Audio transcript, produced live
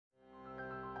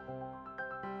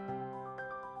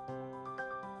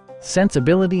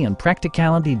Sensibility and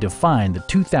practicality define the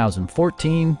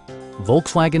 2014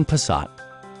 Volkswagen Passat.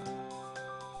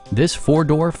 This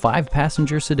four-door,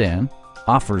 five-passenger sedan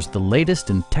offers the latest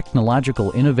in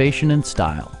technological innovation and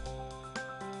style.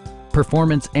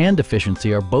 Performance and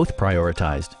efficiency are both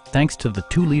prioritized thanks to the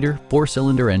 2-liter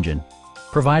four-cylinder engine,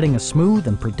 providing a smooth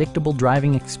and predictable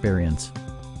driving experience.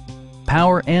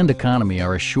 Power and economy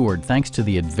are assured thanks to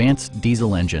the advanced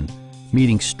diesel engine,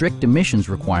 meeting strict emissions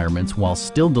requirements while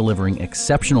still delivering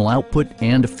exceptional output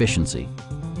and efficiency.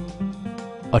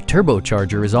 A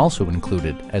turbocharger is also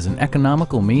included as an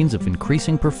economical means of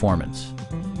increasing performance.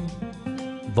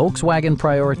 Volkswagen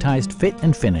prioritized fit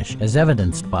and finish as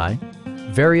evidenced by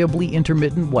variably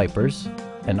intermittent wipers,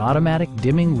 an automatic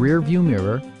dimming rear-view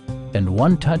mirror, and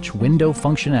one-touch window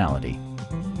functionality.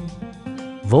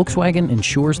 Volkswagen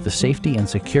ensures the safety and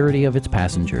security of its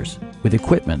passengers with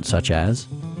equipment such as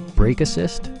brake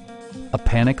assist, a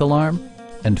panic alarm,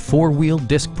 and four-wheel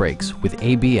disc brakes with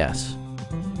ABS.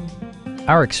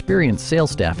 Our experienced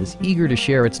sales staff is eager to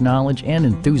share its knowledge and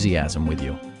enthusiasm with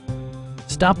you.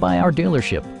 Stop by our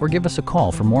dealership or give us a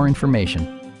call for more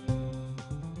information.